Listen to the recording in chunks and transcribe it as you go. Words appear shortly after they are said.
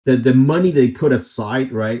the money they put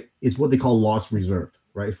aside, right, is what they call loss reserve,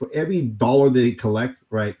 right? For every dollar they collect,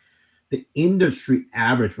 right, the industry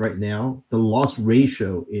average right now, the loss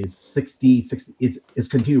ratio is 60 is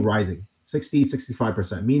continue rising,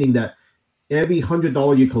 65%, meaning that every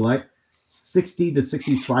 $100 you collect, 60 to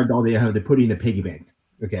 $65 they have to put in a piggy bank,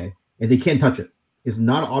 okay, and they can't touch it. It's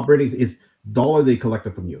not operating; it's dollar they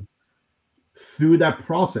collected from you through that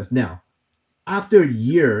process. Now, after a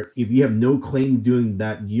year, if you have no claim during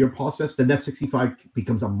that year process, then that 65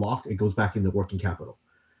 becomes unlocked. It goes back into working capital.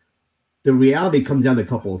 The reality comes down to a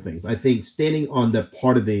couple of things. I think standing on the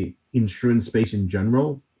part of the insurance space in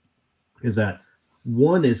general is that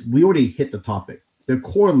one is we already hit the topic. The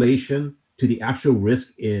correlation to the actual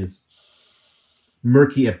risk is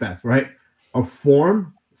murky at best, right? A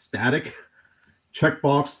form, static,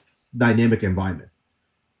 checkbox, dynamic environment.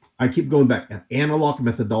 I keep going back. Analog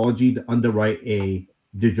methodology to underwrite a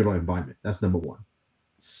digital environment. That's number one.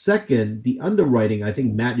 Second, the underwriting, I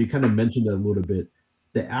think, Matt, you kind of mentioned it a little bit.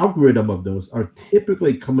 The algorithm of those are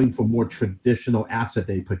typically coming from more traditional asset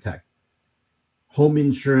they protect. Home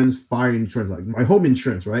insurance, fire insurance, like my home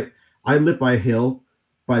insurance, right? I live by a hill,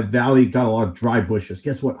 by a valley, got a lot of dry bushes.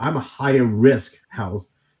 Guess what? I'm a higher risk house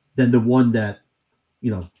than the one that,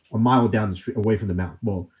 a mile down the street away from the mountain.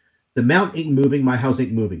 Well, the mountain ain't moving, my house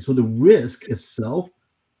ain't moving. So the risk itself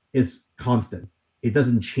is constant. It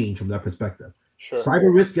doesn't change from that perspective. Sure.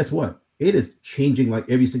 Cyber risk, guess what? It is changing like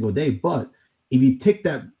every single day. But if you take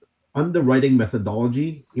that underwriting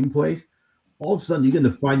methodology in place, all of a sudden you're going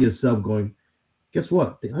to find yourself going, guess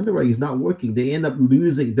what? The underwriting is not working. They end up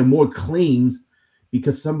losing the more claims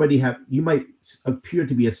because you might appear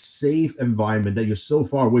to be a safe environment that you're so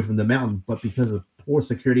far away from the mountain, but because of poor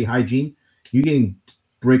security hygiene, you're getting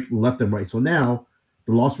break left and right. So now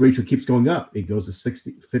the loss ratio keeps going up. It goes to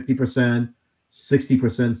 60, 50%, 60%,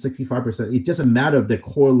 65%. It's just a matter of the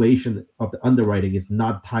correlation of the underwriting is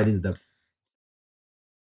not tied into the